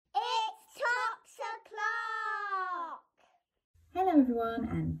Hello everyone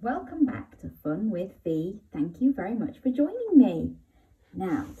and welcome back to Fun with Fee. Thank you very much for joining me.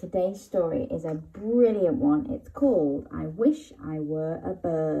 Now today's story is a brilliant one. It's called I Wish I Were a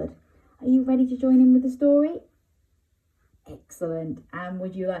Bird. Are you ready to join in with the story? Excellent. And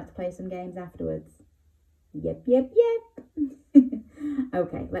would you like to play some games afterwards? Yep.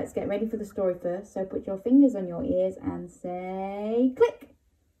 Okay, let's get ready for the story first. So put your fingers on your ears and say click.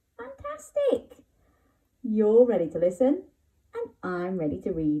 Fantastic. You're ready to listen? And I'm ready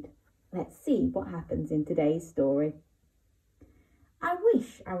to read. Let's see what happens in today's story. I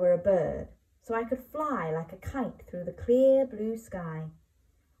wish I were a bird, so I could fly like a kite through the clear blue sky.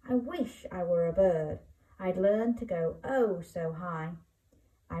 I wish I were a bird, I'd learn to go oh so high.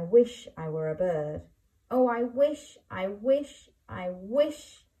 I wish I were a bird. Oh, I wish I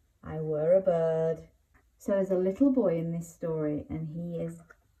were a bird. So there's a little boy in this story and he is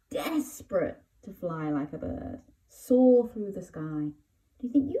desperate to fly like a bird. Soar through the sky. Do you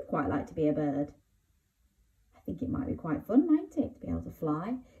think you'd quite like to be a bird? I think it might be quite fun, mightn't it, to be able to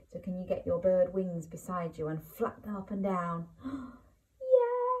fly? So can you get your bird wings beside you and flap them up and down?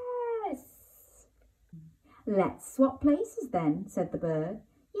 Yes! Let's swap places then, said the bird.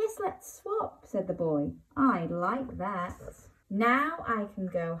 Yes, let's swap, said the boy. I'd like that. Now I can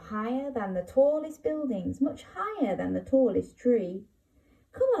go higher than the tallest buildings, much higher than the tallest tree.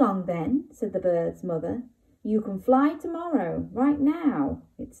 Come along then, said the bird's mother. You can fly tomorrow, right now.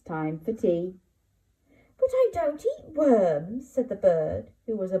 It's time for tea. But I don't eat worms, said the bird,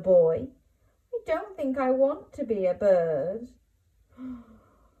 who was a boy. I don't think I want to be a bird.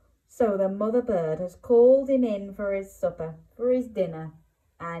 So the mother bird has called him in for his supper, for his dinner,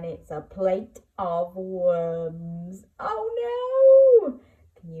 and it's a plate of worms. Oh no!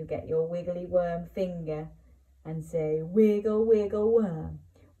 Can you get your wiggly worm finger and say, wiggle, wiggle, worm,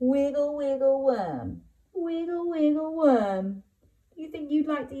 wiggle, wiggle, worm, wiggle, wiggle, worm. Do you think you'd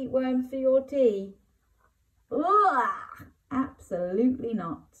like to eat worms for your tea? Ugh, absolutely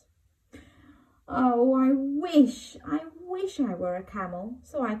not. Oh, I wish I were a camel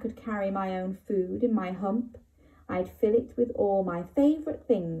so I could carry my own food in my hump. I'd fill it with all my favourite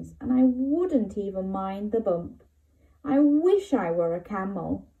things and I wouldn't even mind the bump. I wish I were a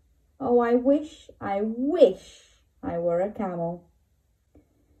camel. Oh, I wish I were a camel.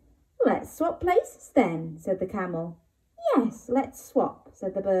 Let's swap places then, said the camel. Yes, let's swap,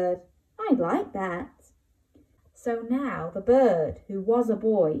 said the bird. I'd like that. So now the bird, who was a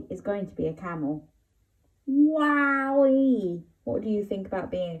boy, is going to be a camel. Wowee! What do you think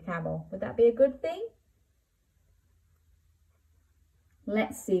about being a camel? Would that be a good thing?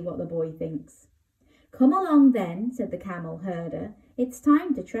 Let's see what the boy thinks. Come along then, said the camel herder. It's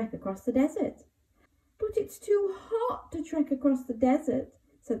time to trek across the desert. But it's too hot to trek across the desert,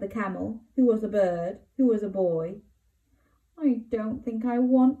 said the camel, who was a bird, who was a boy. I don't think I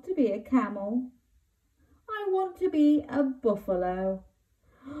want to be a camel. I want to be a buffalo.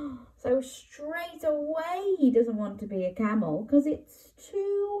 So straight away he doesn't want to be a camel because it's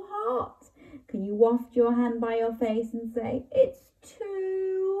too hot. Can you waft your hand by your face and say, it's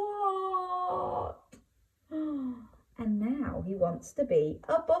too hot? And now he wants to be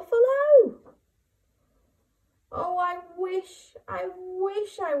a buffalo. Oh, I wish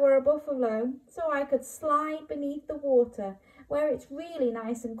I were a buffalo so I could slide beneath the water where it's really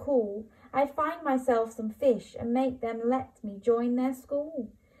nice and cool. I'd find myself some fish and make them let me join their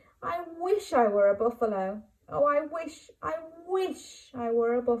school. I wish I were a buffalo. Oh, I wish I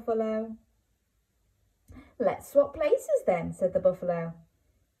were a buffalo. Let's swap places then, said the buffalo.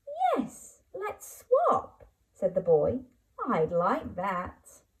 Yes, let's swap, said the boy. I'd like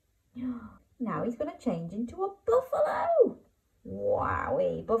that. Now he's going to change into a buffalo.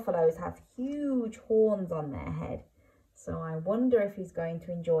 Wowee, buffaloes have huge horns on their head. So I wonder if he's going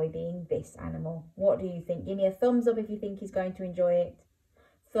to enjoy being this animal. What do you think? Give me a thumbs up if you think he's going to enjoy it.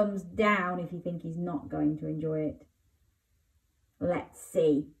 Thumbs down if you think he's not going to enjoy it. Let's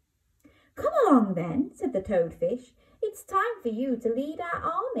see. Come along then, said the toadfish. It's time for you to lead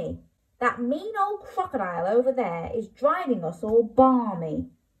our army. That mean old crocodile over there is driving us all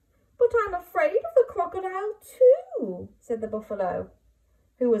balmy. But I'm afraid of the crocodile too, said the buffalo,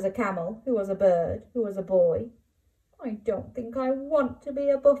 who was a camel, who was a bird, who was a boy. I don't think I want to be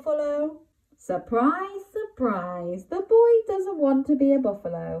a buffalo. Surprise, surprise, the boy doesn't want to be a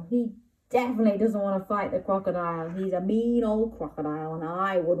buffalo. He definitely doesn't want to fight the crocodile. He's a mean old crocodile and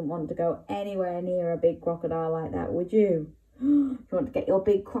I wouldn't want to go anywhere near a big crocodile like that, would you? You want to get your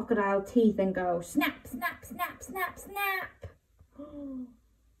big crocodile teeth and go snap, snap, snap, snap, snap.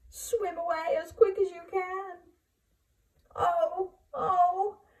 Swim away as quick as you can. Oh,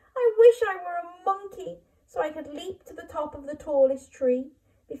 I wish I were a monkey so I I could leap to the top of the tallest tree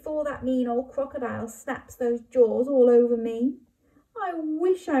before that mean old crocodile snaps those jaws all over me. I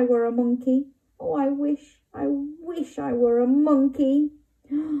wish I were a monkey. Oh, I wish I were a monkey.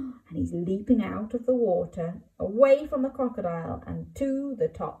 And he's leaping out of the water, away from the crocodile and to the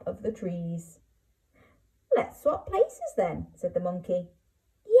top of the trees. Let's swap places then, said the monkey.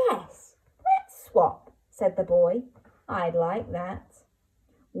 Yes, let's swap, said the boy. I'd like that.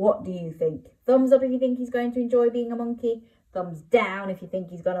 What do you think? Thumbs up if you think he's going to enjoy being a monkey. Thumbs down if you think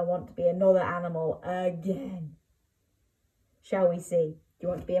he's going to want to be another animal again. Shall we see? Do you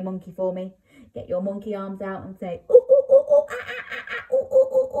want to be a monkey for me? Get your monkey arms out and say, ooh, ooh, ooh, ooh, ah, ah, ah, ah, ooh, ooh,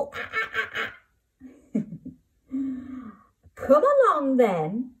 ooh, ooh, ah, ah, ah, ah. Come along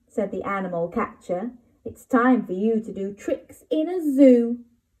then, said the animal catcher. It's time for you to do tricks in a zoo.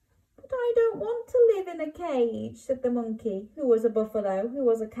 But I don't want to live in a cage, said the monkey, who was a buffalo, who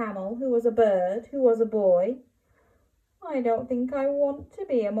was a camel, who was a bird, who was a boy. I don't think I want to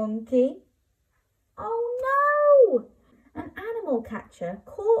be a monkey. Oh no! An animal catcher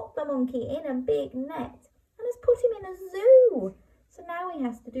caught the monkey in a big net and has put him in a zoo. So now he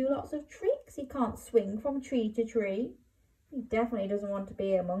has to do lots of tricks. He can't swing from tree to tree. He definitely doesn't want to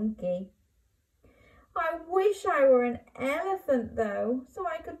be a monkey. I wish I were an elephant though, so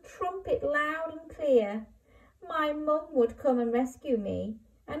I could trumpet loud and clear. My mum would come and rescue me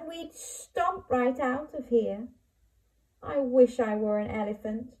and we'd stomp right out of here. I wish I were an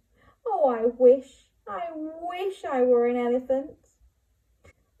elephant. Oh, I wish I were an elephant.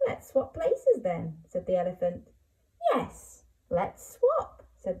 Let's swap places then, said the elephant. Yes, let's swap,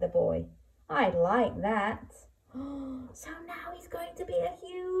 said the boy. I'd like that. So now he's going to be a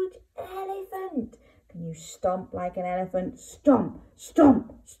huge elephant. Can you stomp like an elephant? Stomp,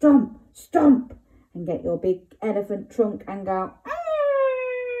 stomp, stomp, stomp. And get your big elephant trunk and go,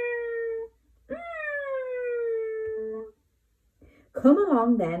 Come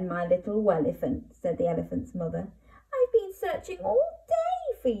along then, my little elephant, said the elephant's mother. I've been searching all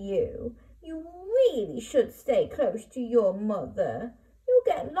day for you. You really should stay close to your mother. You'll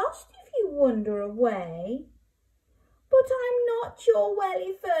get lost if you wander away. But I'm not your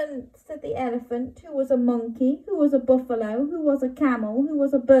elephant, said the elephant, who was a monkey, who was a buffalo, who was a camel, who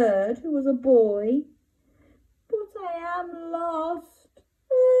was a bird, who was a boy. But I am lost.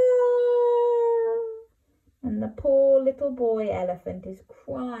 And the poor little boy elephant is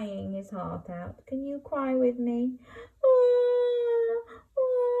crying his heart out. Can you cry with me?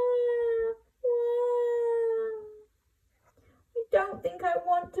 I don't think I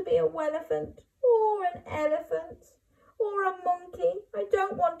want to be a elephant or an elephant or a monkey. I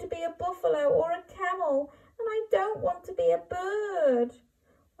don't want to be a buffalo or a camel, and I don't want to be a bird.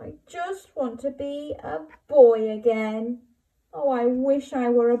 I just want to be a boy again. Oh, I wish I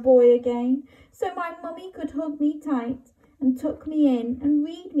were a boy again, so my mummy could hug me tight and tuck me in and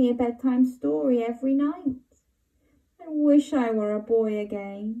read me a bedtime story every night. I wish I were a boy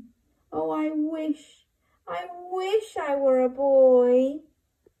again. Oh, I wish I were a boy.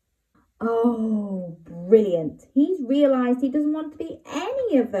 Oh, brilliant. He's realised he doesn't want to be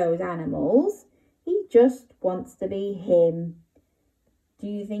any of those animals. He just wants to be him. Do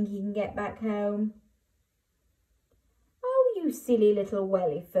you think he can get back home? Oh, you silly little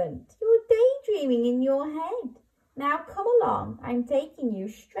elephant. You're daydreaming in your head. Now come along. I'm taking you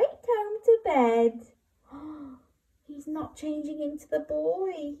straight home to bed. He's not changing into the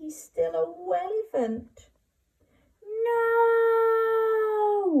boy. He's still a elephant.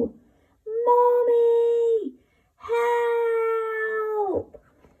 No! Mommy! Help!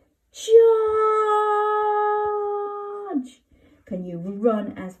 Charge! Can you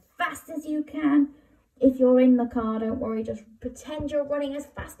run as fast as you can? If you're in the car, don't worry, just pretend you're running as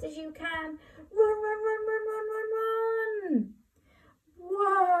fast as you can. Run, run, run, run, run, run, run.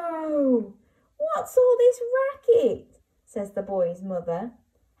 Whoa! What's all this racket? Says the boy's mother.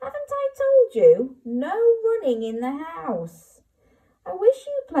 Haven't I told you? No running in the house. I wish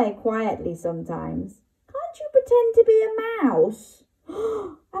you'd play quietly sometimes. Can't you pretend to be a mouse?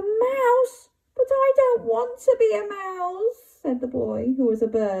 A mouse? But I don't want to be a mouse, said the boy, who was a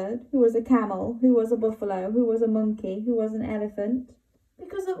bird, who was a camel, who was a buffalo, who was a monkey, who was an elephant.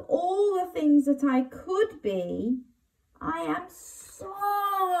 Because of all the things that I could be, I am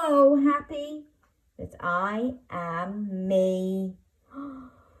so happy that I am me.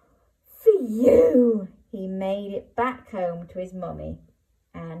 For you! He made it back home to his mummy,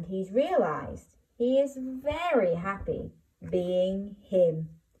 and he's realised he is very happy being him.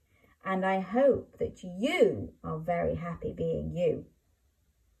 And I hope that you are very happy being you.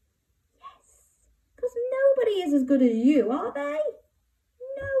 Yes, because nobody is as good as you, are they?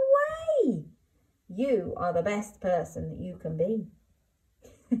 No way! You are the best person that you can be.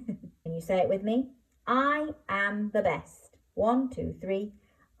 Can you say it with me? I am the best. 1, 2, 3.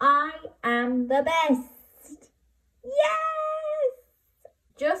 I am the best. Yes!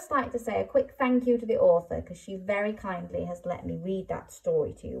 Just like to say a quick thank you to the author, because she very kindly has let me read that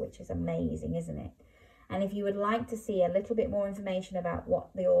story to you, which is amazing, isn't it? And if you would like to see a little bit more information about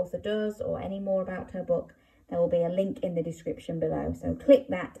what the author does or any more about her book, there will be a link in the description below. So click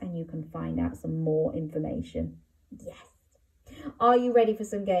that and you can find out some more information. Yes. Are you ready for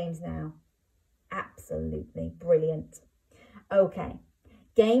some games now? Absolutely brilliant. Okay,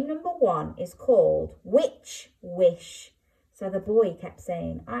 game number 1 is called Which Wish? So the boy kept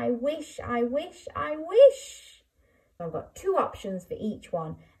saying, I wish, I wish, I wish. So I've got 2 options for each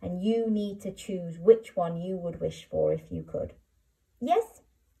one, and you need to choose which one you would wish for if you could. Yes?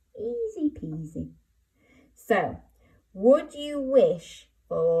 Easy peasy. So, would you wish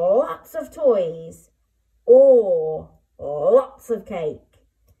for lots of toys or lots of cake?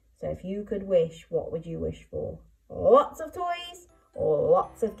 So if you could wish, what would you wish for? Lots of toys or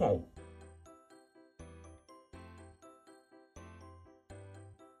lots of cake?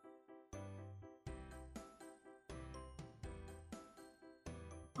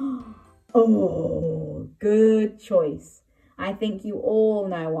 Oh, good choice. I think you all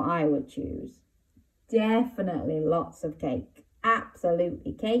know what I would choose. Definitely lots of cake.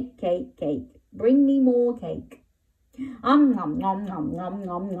 Absolutely. Cake, cake, cake. Bring me more cake. Nom, nom, nom, nom,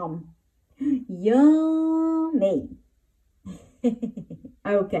 nom, nom. Yummy.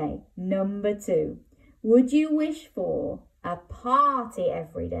 Okay, number 2. Would you wish for a party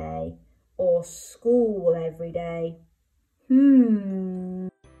every day or school every day?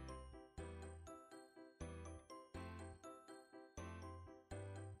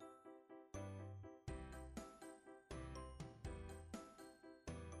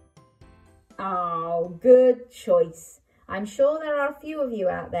 Oh, good choice. I'm sure there are a few of you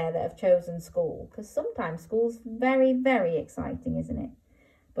out there that have chosen school, because sometimes school's very, very exciting, isn't it?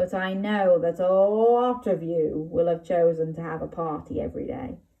 But I know that a lot of you will have chosen to have a party every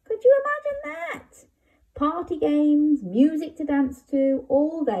day. Could you imagine that? Party games, music to dance to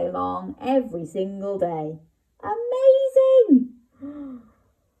all day long, every single day. Amazing!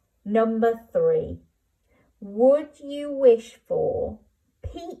 Number 3. Would you wish for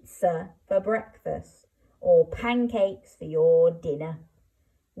pizza for breakfast or pancakes for your dinner?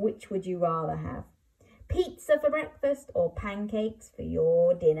 Which would you rather have? Pizza for breakfast or pancakes for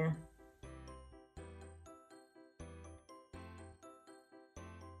your dinner?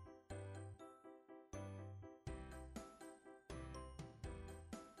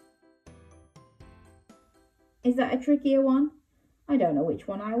 Is that a trickier one? I don't know which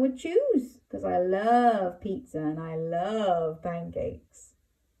one I would choose, because I love pizza and I love pancakes.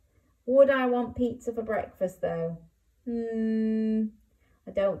 Would I want pizza for breakfast though?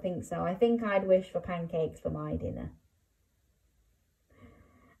 I don't think so. I think I'd wish for pancakes for my dinner.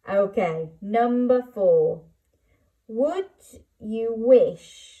 Okay, number 4. Would you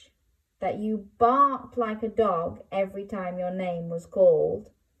wish that you barked like a dog every time your name was called,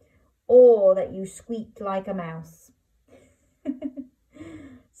 or that you squeaked like a mouse?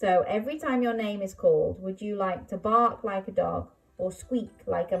 So every time your name is called, would you like to bark like a dog or squeak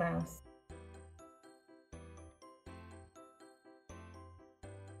like a mouse?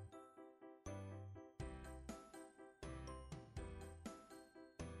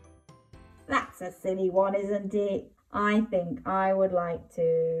 That's a silly one, isn't it? I think I would like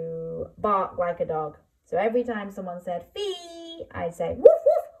to bark like a dog. So every time someone said fee, I'd say woof,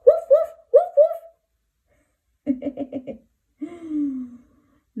 woof, woof, woof, woof, woof.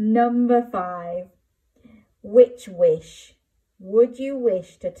 Number 5. Which wish? Would you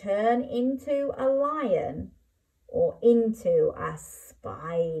wish to turn into a lion or into a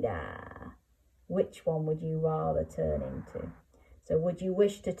spider? Which one would you rather turn into? So would you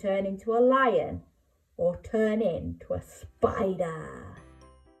wish to turn into a lion or turn into a spider?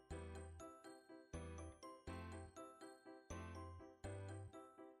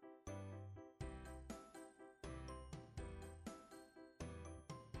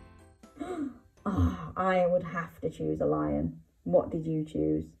 Oh, I would have to choose a lion. What did you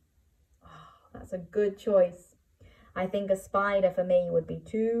choose? Oh, that's a good choice. I think a spider for me would be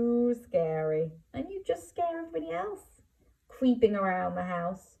too scary, and you'd just scare everybody else creeping around the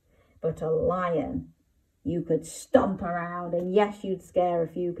house. But a lion, you could stomp around, and yes, you'd scare a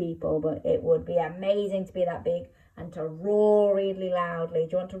few people, but it would be amazing to be that big and to roar really loudly.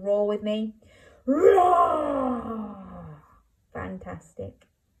 Do you want to roar with me? Roar! Fantastic.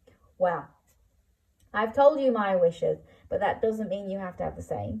 Well, I've told you my wishes, But that doesn't mean you have to have the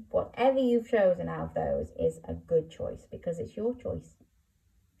same. Whatever you've chosen out of those is a good choice because it's your choice.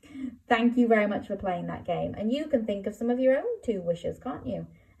 Thank you very much for playing that game. And you can think of some of your own 2 wishes, can't you?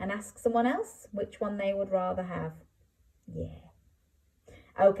 And ask someone else which one they would rather have. Yeah.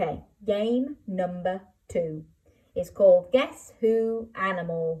 Okay, game number 2 is called Guess Who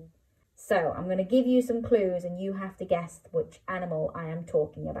Animal. So I'm going to give you some clues and you have to guess which animal I am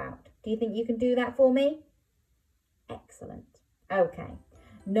talking about. Do you think you can do that for me? Excellent. Okay,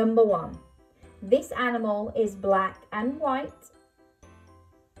 number 1. This animal is black and white.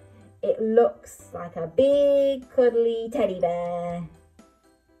 It looks like a big cuddly teddy bear.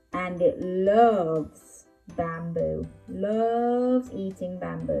 And it loves bamboo. Loves eating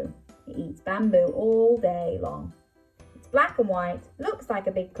bamboo. It eats bamboo all day long. It's black and white, looks like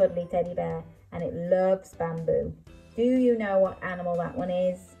a big cuddly teddy bear, and it loves bamboo. Do you know what animal that one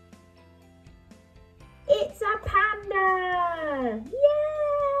is? It's a panda!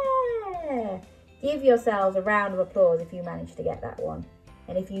 Yeah! Give yourselves a round of applause if you managed to get that one.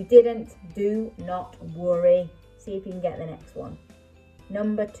 And if you didn't, do not worry. See if you can get the next one.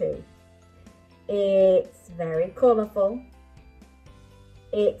 Number 2. It's very colourful.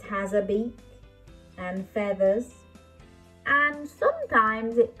 It has a beak and feathers. And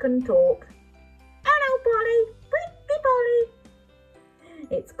sometimes it can talk. Hello, Polly. Pretty Polly.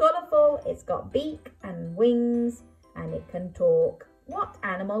 It's colourful, it's got beak and wings, and it can talk. What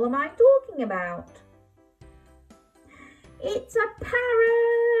animal am I talking about? It's a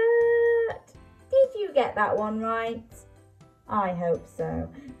parrot! Did you get that one right? I hope so.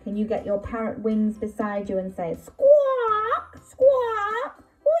 Can you get your parrot wings beside you and say, squawk, squawk?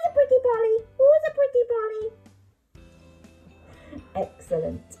 Who's a pretty Polly? Who's a pretty Polly?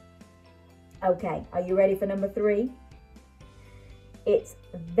 Excellent. Okay, are you ready for number 3? It's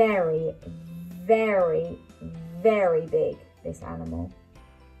very, very, very big, this animal.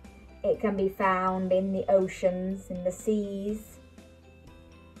 It can be found in the oceans, in the seas,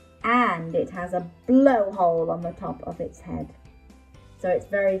 and it has a blowhole on the top of its head. So it's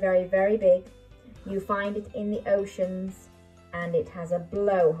very, very, very big. You find it in the oceans, and it has a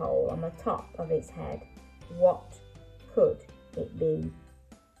blowhole on the top of its head. What could it be?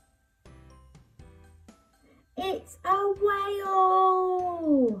 It's a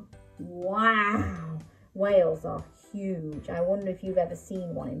whale! Wow! Whales are huge. I wonder if you've ever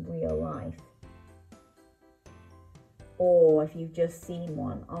seen one in real life. Or if you've just seen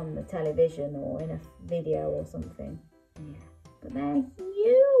one on the television or in a video or something. Yeah, but they're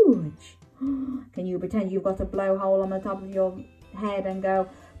huge. Can you pretend you've got a blowhole on the top of your head and go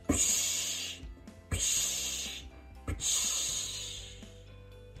psh, psh, psh.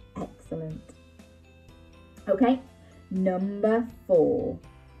 Excellent. Okay, number 4.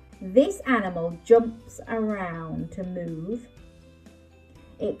 This animal jumps around to move.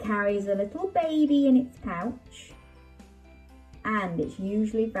 It carries a little baby in its pouch, and it's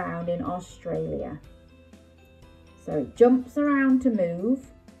usually found in Australia. So it jumps around to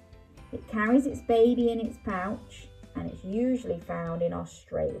move. It carries its baby in its pouch, and it's usually found in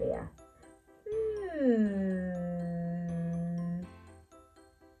Australia.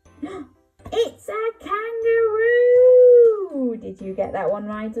 It's a kangaroo! Did you get that one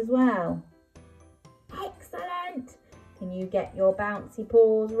right as well? Excellent! Can you get your bouncy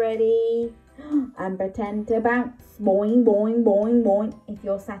paws ready? And pretend to bounce. Boing, boing, boing, boing. If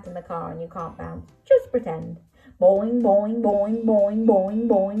you're sat in the car and you can't bounce, just pretend. Boing, boing, boing, boing, boing,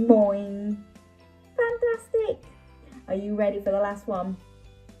 boing, boing. Fantastic! Are you ready for the last one?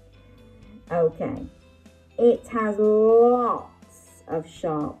 Okay. It has lots of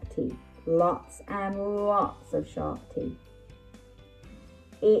sharp teeth. Lots and lots of sharp teeth.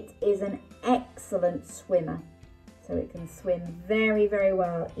 It is an excellent swimmer. So it can swim very, very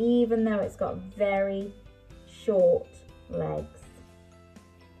well, even though it's got very short legs.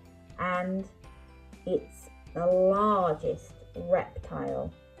 And it's the largest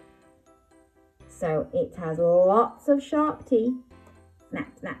reptile. So it has lots of sharp teeth.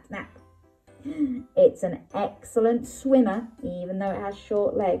 Snap, snap, snap. It's an excellent swimmer, even though it has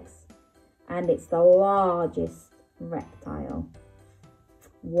short legs. And it's the largest reptile.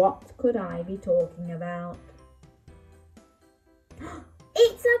 What could I be talking about?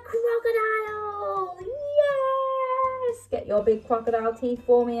 It's a crocodile! Yes! Get your big crocodile teeth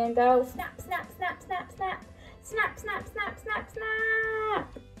for me and go snap, snap, snap, snap, snap. Snap, snap, snap, snap,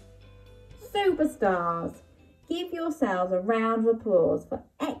 snap. Superstars, give yourselves a round of applause for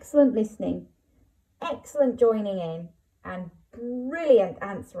excellent listening, excellent joining in, and brilliant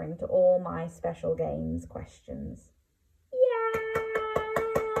answering to all my special games questions. Yes!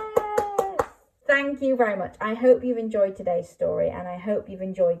 Thank you very much. I hope you've enjoyed today's story and I hope you've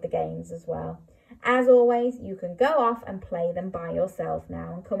enjoyed the games as well. As always, you can go off and play them by yourself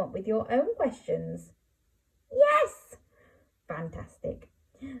now and come up with your own questions. Yes! Fantastic.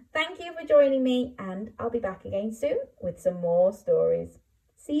 Thank you for joining me, and I'll be back again soon with some more stories.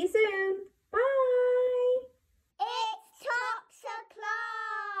 See you soon.